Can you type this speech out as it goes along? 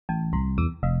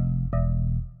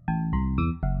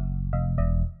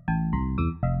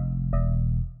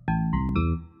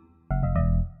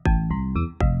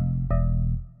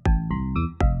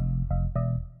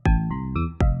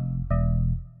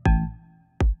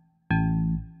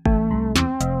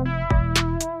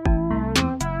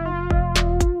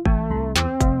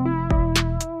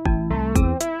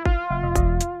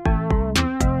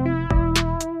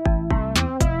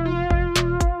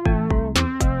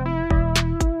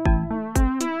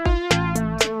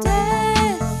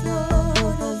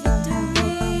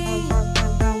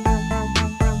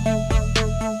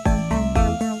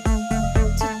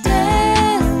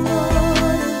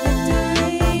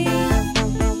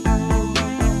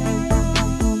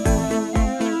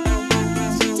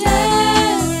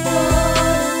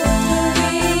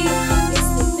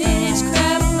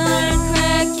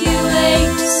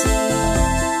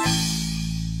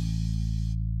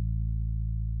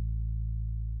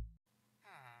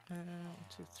1,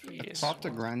 2, 3. Yes. Pop the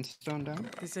grindstone down.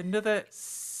 There's another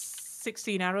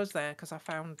 16 arrows there because I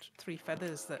found 3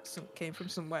 feathers that came from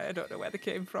somewhere. I don't know where they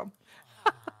came from.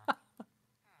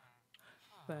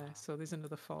 There, so there's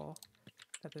another 4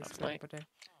 feathers for Lovely. everybody.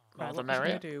 More Right, the what was I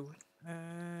merrier. going to do?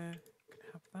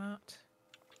 Have that.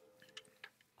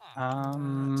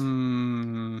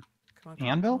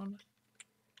 Anvil? Come on.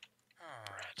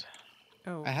 Right.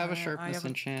 Oh, I have a I sharpness haven't.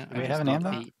 enchant. Do we I have just an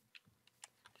got anvil? 8.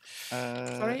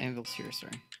 Sorry? Anvil's here,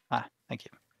 sorry. Ah, thank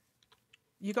you.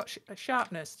 You got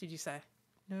sharpness, did you say?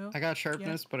 No? I got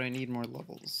sharpness, but I need more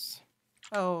levels.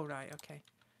 Oh, right, okay.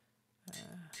 79.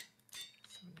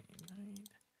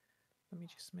 Let me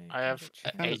just make I have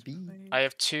another Found a chest bee. plate. I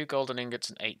have 2 golden ingots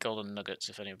and 8 golden nuggets.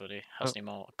 If anybody has Oh. any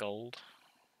more gold,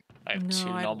 I have No, 2 I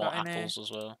haven't normal got any. apples as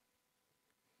well.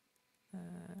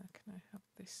 Can I have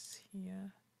this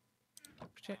here?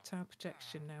 Projectile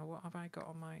protection. Now, what have I got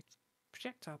on my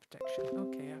projectile protection?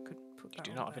 Okay, I could put You that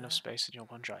do on not have there. enough space in your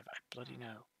OneDrive. I bloody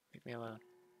know. Leave me alone.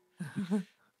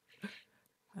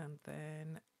 And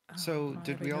then. So, do I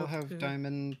did we all enough have to-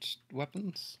 diamond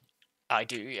weapons? I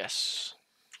do, yes.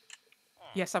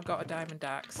 Yes, I've got a diamond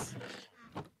axe.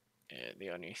 Yeah, the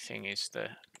only thing is the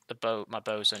bow. My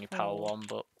bow's only power 4, 1,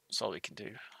 but that's all we can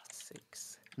do.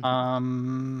 6,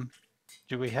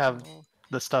 Do we have 4,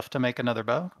 the stuff to make another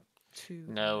bow? 2.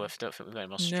 No, I don't think we've got any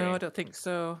more No, string. I don't think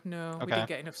so. No, we Okay. didn't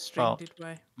get enough string, Well, did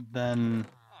we? Then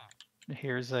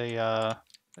here's a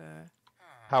There.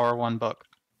 power 1 book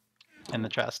in the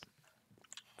chest.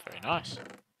 Very nice.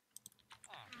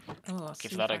 Oh, I'll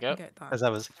Give see that if a I go. can get that Because I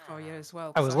was for you as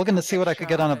well. I was looking to see what I could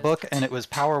get on a book, and it was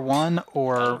power 1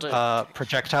 or That'll do.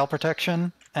 projectile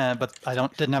protection. But I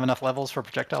didn't have enough levels for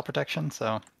projectile protection.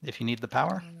 So if you need the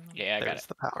power, Yeah, I got there's it.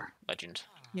 the power. Legend.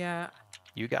 Yeah.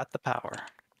 You got the power.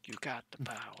 You got the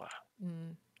power.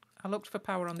 I looked for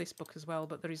power on this book as well,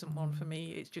 but there isn't one for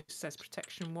me. It just says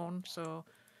protection 1. So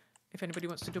if anybody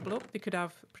wants to double up, they could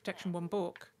have protection 1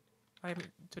 book. I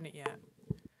haven't done it yet.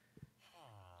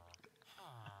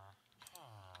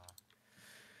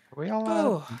 Are we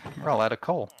all we're all out of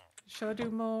coal. Shall I do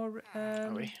more?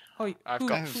 Are we? Oh, I've who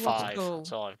got wants 5. gold?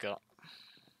 That's all I've got.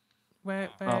 Where?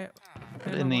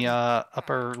 Put it in the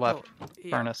upper left yeah,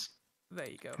 furnace, there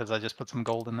you go. because I just put some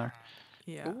gold in there.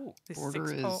 Yeah. Ooh. This Order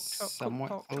 6 is pork chop, cooked somewhat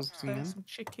pork chops closing there, in. some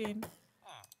chicken,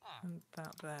 and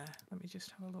that there. Let me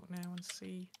just have a look now and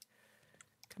see.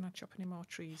 Can I chop any more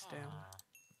trees down?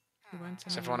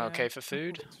 Is everyone okay for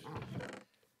food?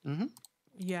 Mm-hmm.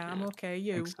 Yeah, I'm okay.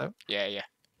 You? Think so. Yeah, yeah.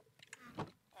 What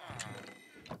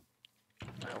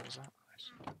the hell was that?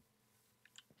 Nice.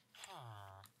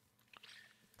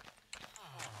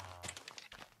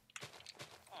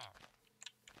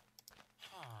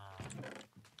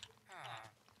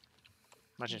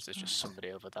 Imagine if there's just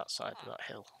somebody over that side of that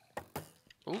hill.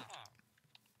 Ooh.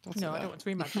 No, I don't want to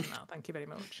imagine that. Thank you very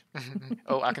much.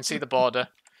 Oh, I can see the border.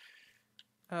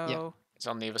 Oh. It's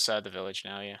on the other side of the village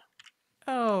now, yeah.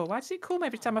 Oh, why does it come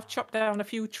every time I've chopped down a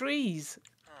few trees?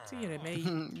 Dear me.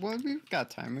 Well, we've got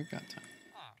time. We've got time.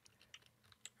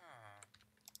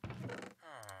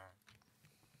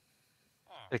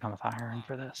 Become iron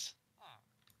for this.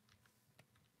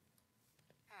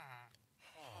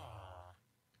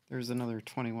 There's another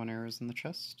 21 arrows in the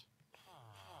chest.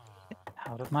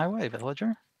 Out of my way,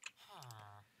 villager.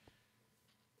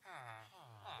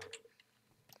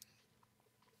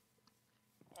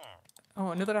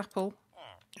 Oh, another apple.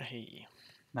 Hey.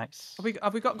 Nice.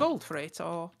 Have we got gold for it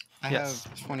or? I Yes.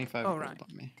 have 25 Oh, gold right.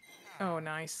 on me. Oh,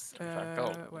 nice.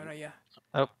 gold. Where are you?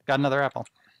 Oh, got another apple.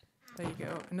 There you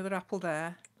go. Another apple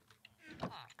there.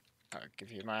 I'll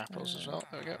give you my apples as well.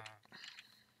 There we go.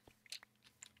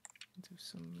 Do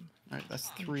some. Alright, that's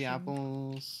 3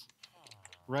 apples.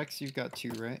 Rex, you've got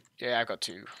 2, right? Yeah, I got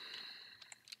 2.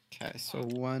 Okay, so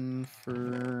 1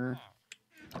 for...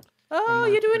 Oh, more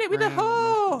you're doing for it with a Graham, and 1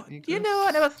 hoe! for You know, I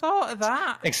Egos. never thought of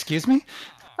that. Excuse me?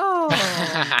 Oh,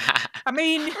 I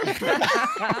mean,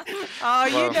 oh,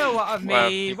 you Well, know what I well,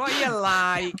 mean. What you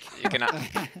like? You're gonna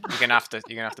have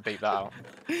to beat that out.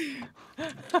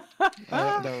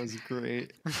 That was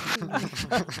great.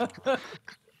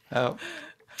 Oh.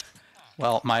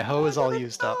 Well, my hoe is all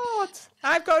used up.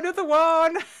 I've got another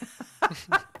one.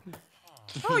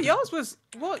 Oh, yours was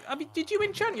what? I mean, did you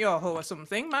enchant your hoe or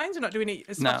something? Mine's not doing it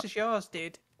as fast as yours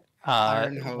did.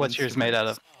 Iron hoe What's yours made out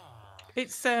of?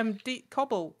 It's deep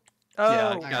cobble. Oh,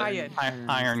 yeah, iron.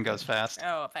 Iron goes fast.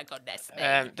 Oh, for goodness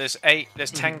sake.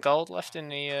 There's 10 gold left in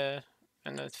the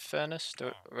furnace.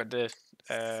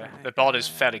 The border's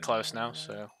fairly close now,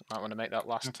 so might want to make that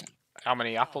last. Okay. How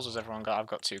many apples has everyone got? I've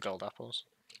got 2 gold apples.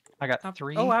 I got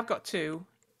 3. Oh, I've got 2.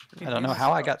 I don't know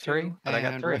how I got 3, but I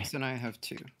got And 3. Rex and I have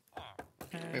 2.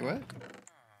 Wait, what?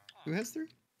 Who has 3?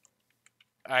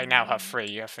 I now have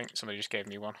 3. I think somebody just gave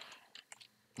me 1.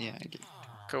 Yeah, I get.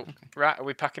 Cool. Okay. Right, are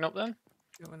we packing up then?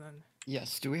 Go on then.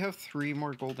 Yes. Do we have 3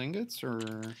 more gold ingots, or are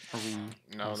we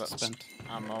No, almost that's. spent?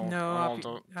 I'm all. No, I'm all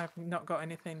done. I've not got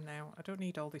anything now. I don't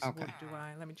need all this Okay. wood, do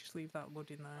I? Let me just leave that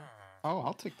wood in there. Oh,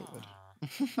 I'll take the wood.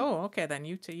 Oh, okay then.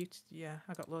 You two, yeah,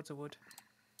 I got loads of wood.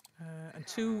 And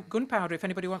 2 gunpowder if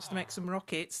anybody wants to make some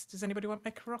rockets. Does anybody want to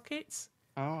make rockets?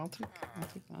 Oh, I'll take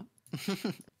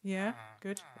that. Yeah,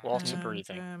 good. Water And,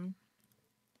 breathing.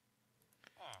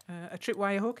 a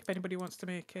tripwire hook if anybody wants to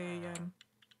make a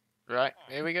Right,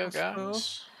 here we go, crossbow.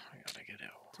 guys. I gotta get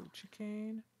out. 2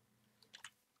 chicken.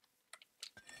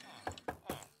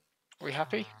 We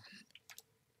happy?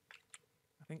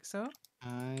 I think so.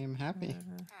 I'm happy.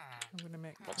 I'm gonna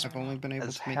make. I've only been able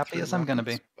As to make happy 3 as I'm gonna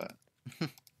be. rockets, But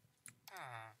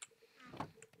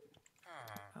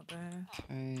Out there.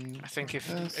 okay, I think if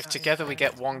this. together we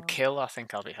get 1 kill, I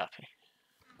think I'll be happy.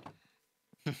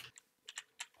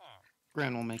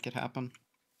 Gran will make it happen.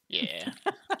 Yeah,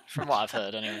 from what I've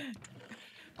heard anyway.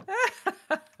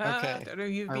 I don't know who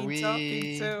you've Are been talking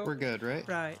we? to. We're good, right?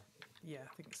 Right. Yeah,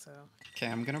 I think so. Okay,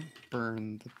 I'm gonna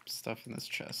burn the stuff in this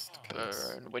chest.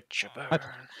 'Cause Burn, Witcher, burn.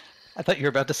 I thought you were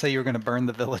about to say you were going to burn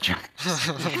the villager.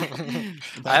 I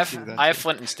That too, have that I have too.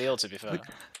 flint and steel to be fair.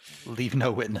 Leave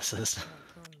no witnesses.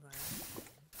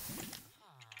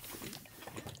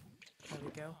 There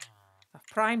we go. I've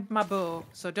primed my bow,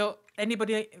 so don't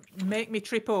anybody make me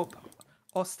trip up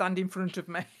or stand in front of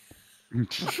me.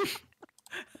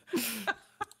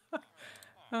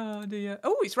 Oh dear.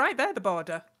 Oh, it's right there, the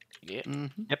border. Yeah,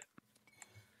 Yep.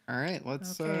 All right,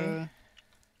 let's Okay.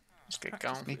 let's get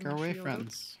going. make our way, Shield.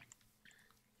 friends.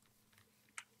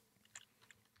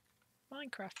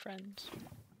 Minecraft friends.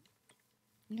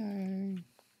 Yay!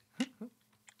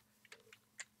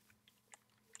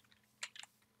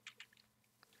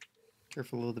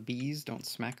 Careful of the bees, don't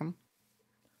smack them.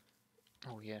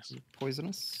 Oh yes.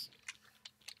 Poisonous.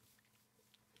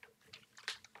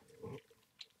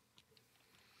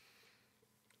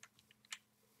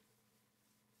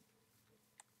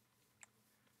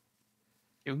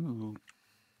 Ooh,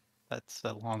 that's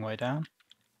a long way down.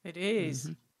 It is.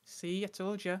 See, I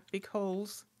told you. Big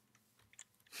holes.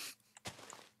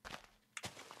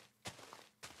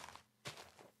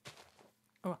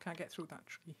 Oh, I can't get through that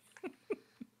tree.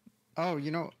 Oh,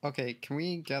 okay, can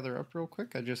we gather up real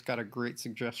quick? I just got a great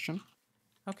suggestion.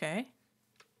 Okay.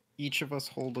 Each of us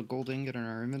hold a gold ingot in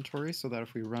our inventory so that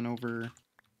if we run over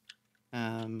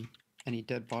any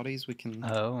dead bodies, we can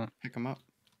Oh, pick them up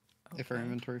if our Okay.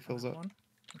 inventory I'll fills have up. one.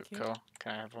 Thank you. Cool.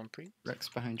 Can I have one, please? Rex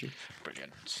behind you.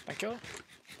 Brilliant. Thank you.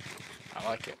 I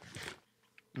like it.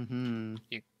 Mm-hmm.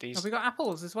 These Have we got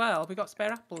apples as well? Have we got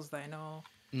spare apples then, or?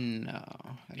 No,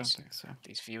 I don't These- think so.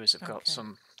 these viewers have got Okay.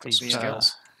 some These,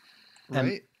 skills.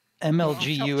 Right?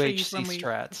 MLG Chop trees UHC when we-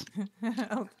 strats.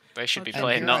 Oh, They should be Okay. And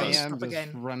playing here not I us. am Stop just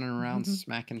again. running around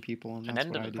smacking people, and An that's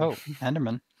what I Enderman. do. Oh,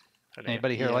 Enderman.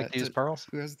 Anybody here like Yeah, to use did- pearls?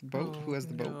 Who has the boat? Who has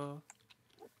the boat? no.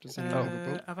 Does anyone have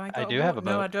a boat? Have I got I a do boat? have a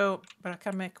No, boat. I don't, but I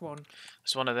can make one.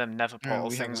 There's one of them nether Yeah, portal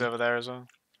we have things one. over there as well.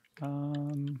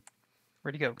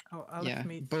 Where'd he go? Oh, I Yeah, left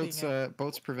me boats. thing.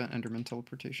 Boats prevent Enderman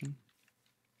teleportation.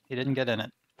 He didn't get in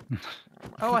it.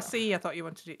 Oh, I see. I thought you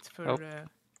wanted it for. Oh.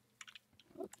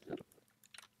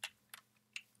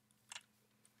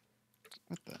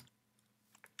 What the?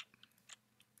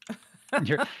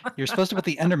 You're supposed to put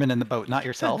the Enderman in the boat, not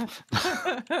yourself.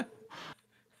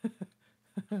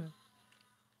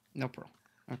 No pearl.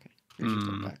 Okay, here's your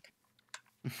boat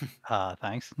back.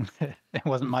 Thanks. It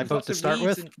wasn't my There's boat lots to of start reeds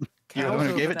with. and You're the cows one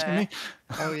who over gave it to there. me.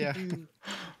 Oh yeah.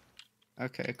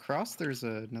 Okay, across there's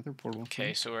another portal.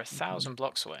 Okay, so we're 1,000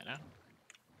 blocks away now.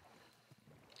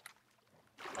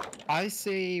 I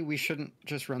say we shouldn't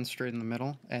just run straight in the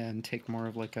middle and take more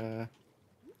of like a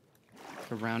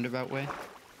roundabout way.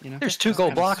 There's 2 Just gold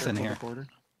kinda blocks in circle the here. border.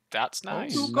 That's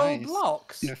nice. Ooh. 2 gold Nice.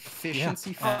 blocks. An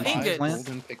efficiency Oh, 5 ingots.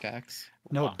 golden pickaxe.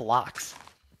 No Wow. blocks.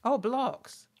 Oh,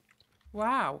 blocks.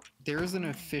 Wow. There is an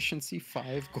efficiency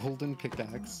 5 golden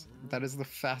pickaxe. That is the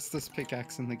fastest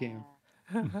pickaxe in the game.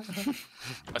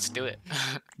 Let's do it. Big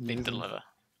Amazing. deliver.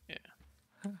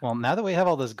 Well, now that we have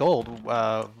all this gold,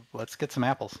 let's get some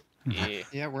apples. Yeah.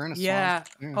 Yeah, we're in a Yeah.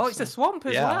 swamp. too, Oh, it's a so- swamp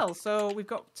as Yeah. well. So we've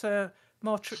got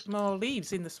more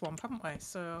leaves in the swamp, haven't we?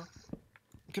 So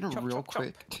I'm gonna chop, real chop, chop.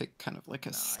 quick take kind of like a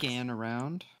Nice. scan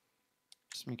around.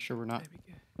 Just make sure we're not there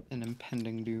we go. in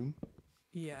impending doom.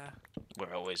 Yeah.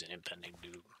 We're always an impending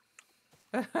doom.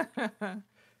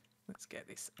 Let's get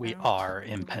this. We out are of the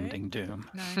way. impending doom.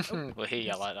 Nice. Oh, Well,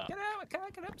 here, I like that. get out! I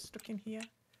can't get up. Stuck in here.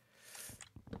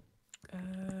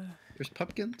 There's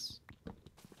pumpkins.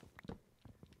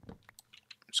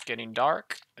 getting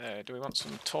dark. Do we want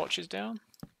some torches down?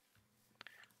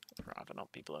 I'd rather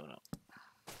not be blown up.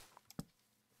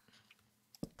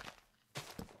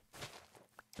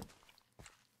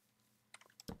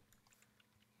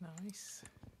 Nice.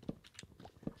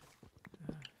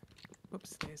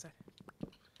 Whoops, there's a...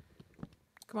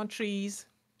 Come on, trees.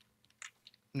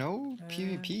 No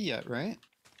PvP yet, right?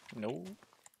 No.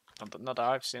 Not that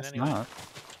I've seen It's anyway. not.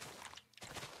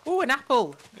 Oh, an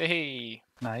apple! Hey.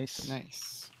 Nice.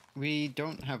 Nice. We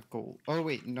don't have gold. Oh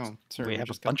wait, no. Sorry, We have a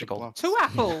just got bunch the of gold. blocks. 2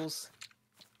 apples!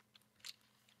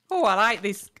 Oh, I like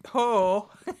this. Oh!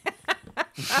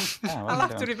 I'll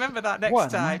have to remember that next what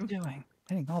time. am I doing?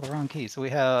 Hitting all the wrong keys. So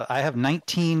I have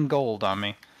 19 gold on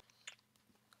me.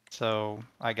 So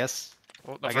I guess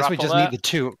Oh, we another just apple need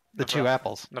there. the two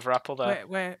apples. Another apple there.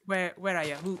 Where are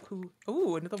you? Who?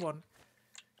 Oh, another one.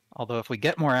 Although if we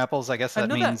get more apples, I guess that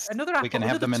means another apple. we can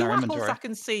have them in two our apples inventory. I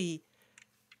can see.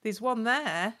 There's one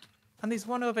there, and there's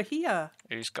one over here.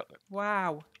 Who's got the...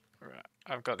 Wow. Right.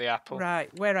 I've got the apple. Right,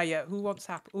 where are you? Who wants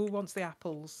Who wants the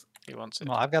apples? He wants it.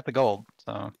 Well, I've got the gold,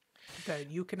 so Okay,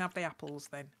 you can have the apples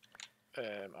then.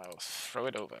 I'll throw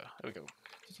it over. There we go.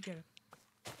 Did you get them?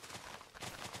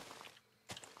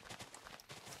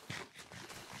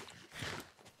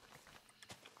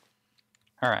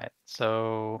 all right.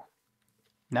 So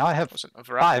now I have Was it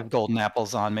another apple? 5 golden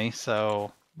apples on me.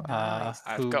 So Nice.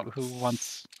 I've who got- who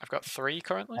wants I've got 3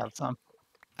 currently. to have some?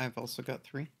 I've also got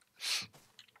 3.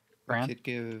 Bran? I could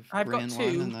give I've got Bran 2. one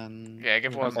and then... Yeah,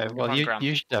 give one. Okay, Come well on, you Gran.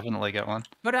 should definitely get one.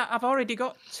 But I've already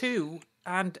got 2,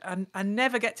 and I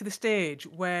never get to the stage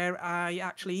where I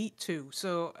actually eat 2.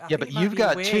 So I Yeah, think but it might you've be a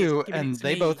got waste 2, giving it and to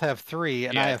they me. both have 3,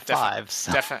 and I Yeah, have 5.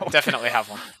 So, Definitely have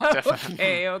one.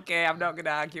 Definitely. Okay, I'm not going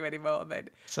to argue anymore then.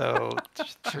 so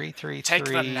 3, 3, Take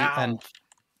 3, them now. and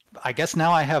I guess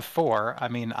now I have 4. I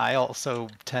mean, I also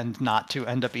tend not to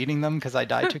end up eating them because I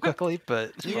die too quickly.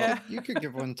 But Yeah. You could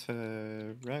give one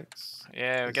to Rex.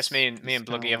 Yeah, I guess me and It's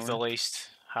Bluggy kinda have the lower. least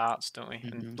hearts, don't we?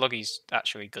 And Mhm. Bluggy's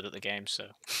actually good at the game, so.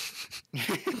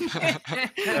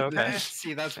 Okay.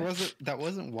 See, that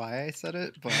wasn't why I said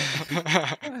it, but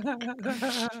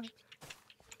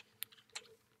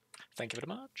Thank you very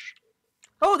much.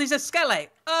 Oh, there's a skeleton.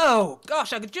 Oh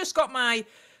gosh, I just got my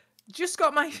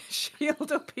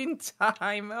shield up in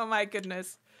time. Oh my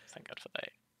goodness. Thank God for that.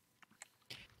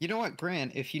 you know what,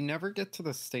 Grant? If you never get to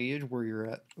the stage where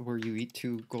you eat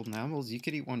 2 golden apples, you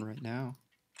could eat one right now.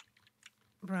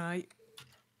 Right.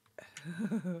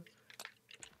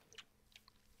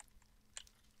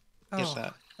 Get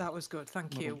that That was good.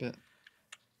 Thank little you. bit.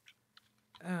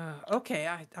 Okay,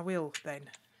 I will then.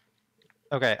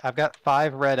 okay, I've got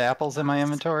 5 red apples in my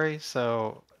inventory.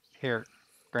 So here,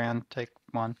 Gran, take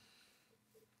one.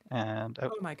 And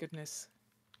Oh my goodness.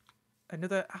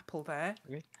 Another apple there.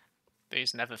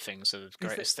 These nether things are the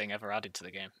greatest thing ever added to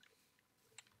the game.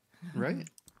 Right?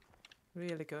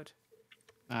 Really good.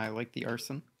 I like the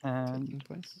arson and taking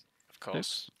place. Of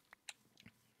course.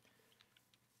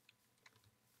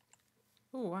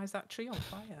 Oh, why is that tree on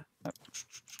fire?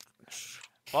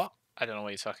 What? I don't know what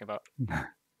you're talking about.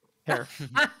 here,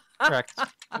 correct.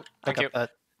 Thank Pick you. up that.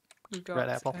 We've got Red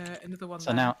apple. another one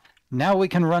So there. now we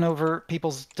can run over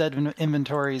people's dead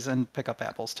inventories and pick up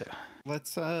apples too.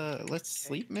 Let's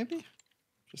sleep maybe,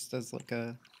 just as like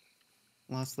a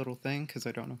last little thing, because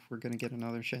I don't know if we're gonna get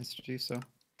another chance to do so.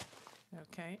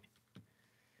 Okay.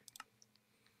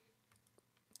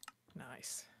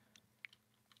 Nice.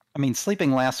 I mean,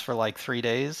 sleeping lasts for like 3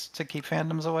 days to keep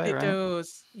phantoms away, It right?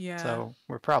 does. Yeah. So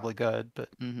we're probably good, but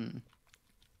Mm-hmm.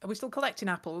 Are we still collecting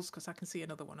apples? Because I can see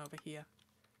another one over here.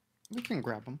 We can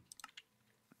grab them.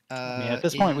 I mean, at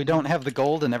this point we don't have the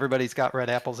gold, and everybody's got red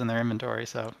apples in their inventory,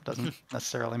 so it doesn't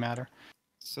necessarily matter.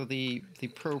 So the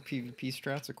pro PvP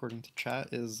strats, according to chat,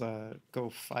 is go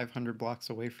 500 blocks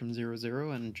away from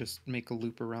 0, and just make a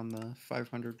loop around the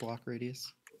 500 block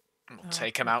radius. We'll Oh,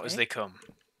 take them out as okay. they come.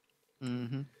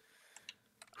 Mm-hmm.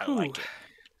 I like it.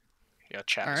 Your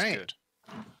chat is Alright.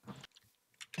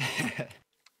 good.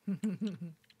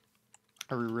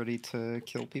 Are we ready to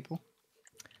kill people?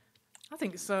 I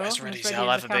think so. As I'm ready as as ready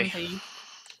I'll as I ever can be. be.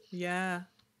 Yeah.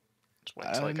 Let's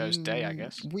wait till it goes day, I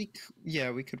guess. We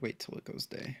could wait till it goes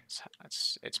day.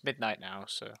 It's midnight now,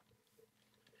 so.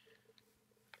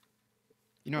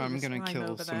 You know, Oh, I'm there's gonna slime kill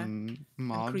over there. some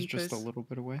mobs just a creepers. little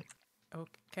bit away. Oh,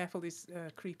 careful, these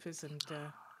creepers and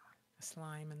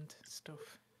slime and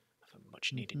stuff. Have a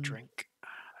much needed Mhm. drink.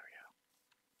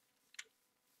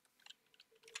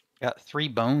 Got 3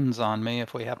 bones on me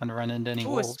if we happen to run into any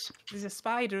Oh, wolves. there's a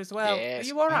spider as well. Yes, Are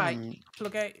you all right? I'm-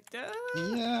 Plugate.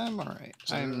 Yeah, I'm alright.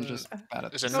 I'm just bad at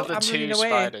There's this. Oh, another I'm 2 running away.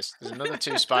 spiders. There's another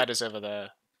 2 spiders over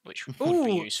there. which would Ooh,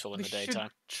 be useful in we the should daytime.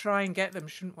 try and get them,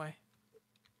 shouldn't we?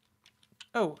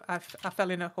 Oh, I fell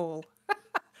in a hole.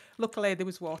 Luckily, there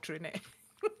was water in it.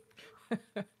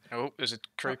 Oh, there's a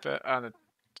creeper and a...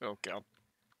 Oh, God.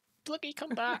 Bloody come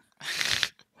back.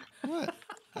 What?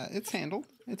 It's handled.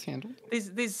 It's handled.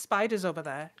 There's spiders over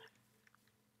there.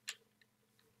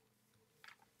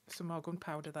 Some more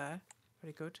gunpowder there.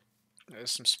 Very good.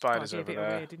 There's some Oh, I spiders gave over it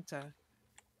there. away, didn't I?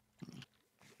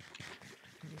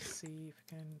 Let me see if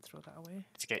I can throw that away.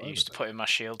 To get used to putting my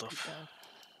shield off.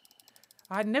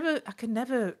 I can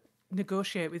never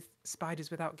negotiate with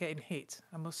spiders without getting hit,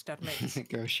 I must admit.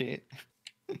 Negotiate.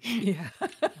 Yeah.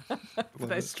 For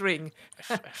their it. string.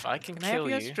 If I can Can I have kill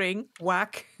your you... string?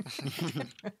 Whack.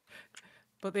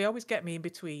 But they always get me in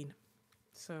between.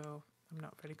 So I'm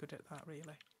not very good at that, really.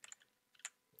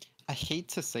 I hate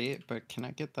to say it, but can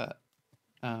I get that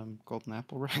golden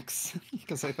apple Rex?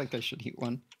 Because I think I should eat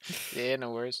one. Yeah,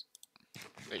 no worries.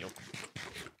 There you go.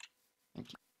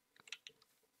 Thank you.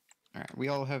 Alright, we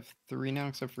all have 3 now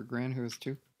except for Gran, who has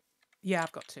 2. Yeah,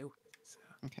 I've got 2. So.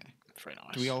 Okay. Very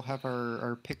nice. Do we all have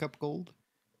our pickup gold?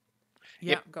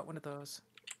 Yeah, Yep. I've got one of those.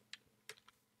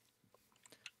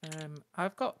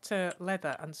 I've got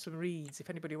leather and some reeds, if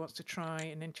anybody wants to try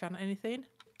and enchant anything.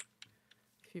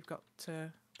 If you've got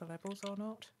the levels or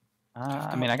not.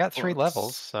 I mean, I got 3 books.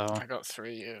 levels, so I got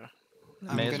 3, yeah.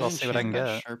 I'm May as gonna well see what I can enchant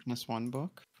that get. Sharpness 1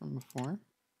 book from before.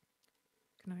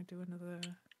 Can I do another?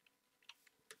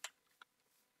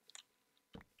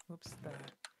 Oops, there.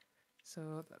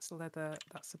 So that's leather,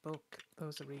 that's a book,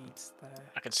 those are reeds there.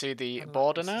 I can see the and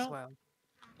border lapis as now. well.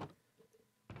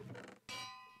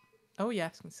 Oh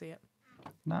yes, I can see it.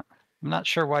 I'm not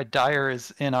sure why Dyer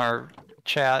is in our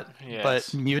chat,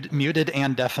 Yes. but muted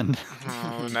and deafened.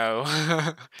 Oh no.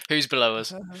 Who's below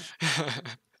us? All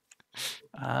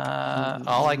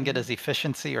I can get is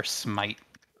efficiency or smite.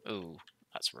 Ooh,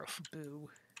 that's rough. Boo.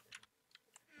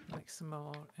 Like some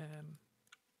more.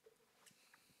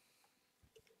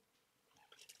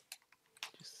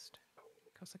 Just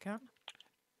because I can.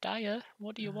 Dyer,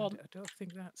 what do you want? I don't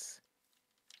think that's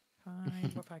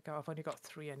fine. What have I got? I've only got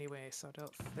 3 anyway, so I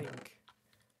don't think.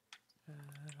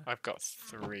 I've got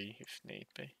 3 if need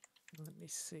be. Let me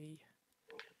see.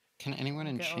 Can anyone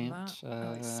I'll get on enchant that.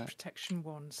 Oh, it's protection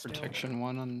 1 still. protection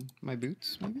 1 on my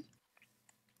boots, maybe?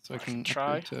 So I can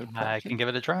try. upgrade to I prop can give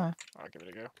it a try. I'll give it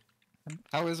a go.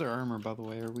 How is our armor, by the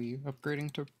way? Are we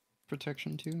upgrading to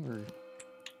protection 2, or?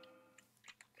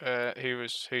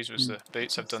 Whose was the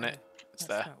boots? I've done it. It's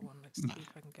there. That one. Let's see if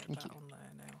I can get that on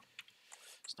there now.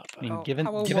 It's not I bad. mean, Oh, given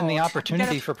power given the ward.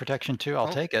 opportunity Get for protection 2, I'll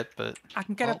Oh. take it. But I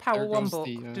can get Oh, a power there 1 goes book.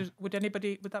 the, Would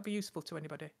that be useful to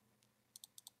anybody?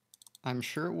 I'm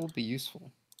sure it will be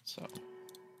useful, so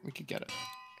we could get it.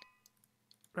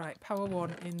 Right, power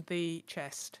 1 in the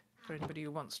chest for anybody who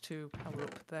wants to power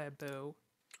up their bow.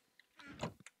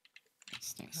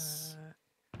 That's nice.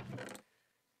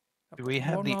 I've Do we got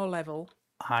have one the- more level?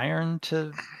 iron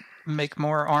to make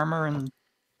more armor and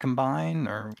combine,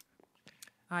 or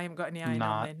I haven't got any iron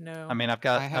not? on me. No. I mean, I've I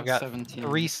got have 17.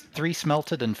 three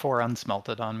smelted and 4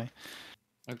 unsmelted on me.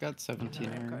 I've got 17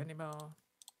 I haven't got iron. any more.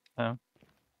 So,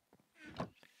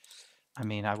 I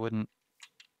mean, I wouldn't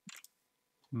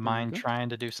mind go. trying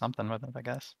to do something with it, I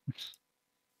guess. I mean,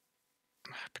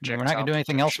 we're not Projectile gonna do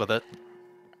anything else with it.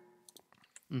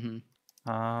 Mm-hmm.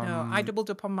 No, I doubled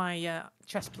up on my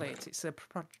chest plate. It's a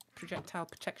projectile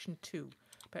protection 2,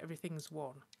 but everything's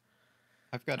 1.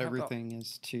 I've got I've got- everything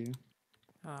as 2.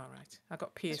 All right. I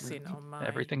got piercing on my.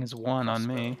 Everything is 1 on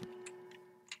me.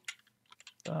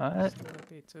 But Still a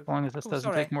bit of- as long as this Oh,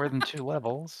 doesn't sorry. take more than 2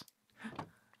 levels.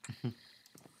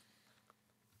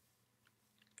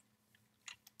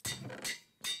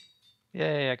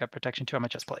 Yay, I got protection 2 on my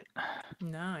chest plate.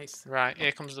 Nice. Right,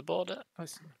 here comes the border.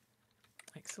 Awesome.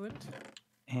 Excellent.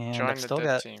 And Join I've the still dead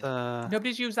got team.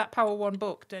 Nobody's used that power 1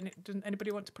 book. Doesn't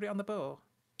anybody want to put it on the bow?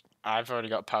 I've already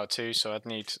got power 2, so I'd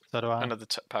need so do I. another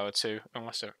power 2,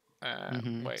 unless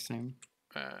wait. Same.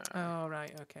 Oh,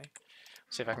 right. Okay.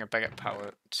 See if I can get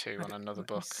power 2 on another Let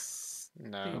me book. see if I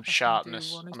No, can do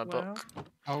sharpness one as on a well. book.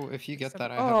 Oh, if you get So-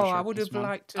 that, I have a oh, I sharpness would have 1.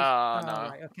 liked to. Ah, no.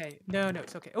 Right, okay. No,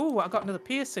 it's okay. Oh, I got another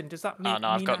piercing. Does that mean, no,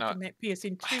 I've got I no- can make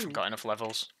piercing I 2? haven't got enough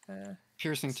levels.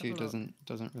 Piercing Let's have 2 a look.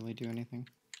 doesn't really do anything.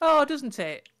 Oh, doesn't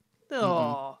it?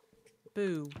 Oh,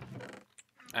 boo.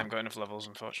 I haven't got enough levels,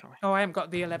 unfortunately. Oh, I haven't got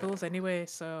the levels anyway,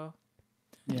 so.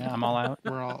 Yeah, I'm all out.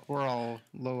 We're all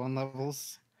low on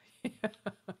levels.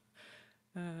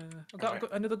 I've got Okay.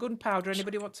 another gunpowder.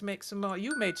 Anybody want to make some more?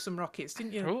 You made some rockets,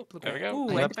 didn't you? Oh, there we go.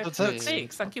 Ooh, Yep, episode that's it.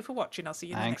 6. Thank you for watching. I'll see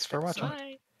you in the Thanks next for watching. episode.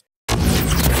 Bye.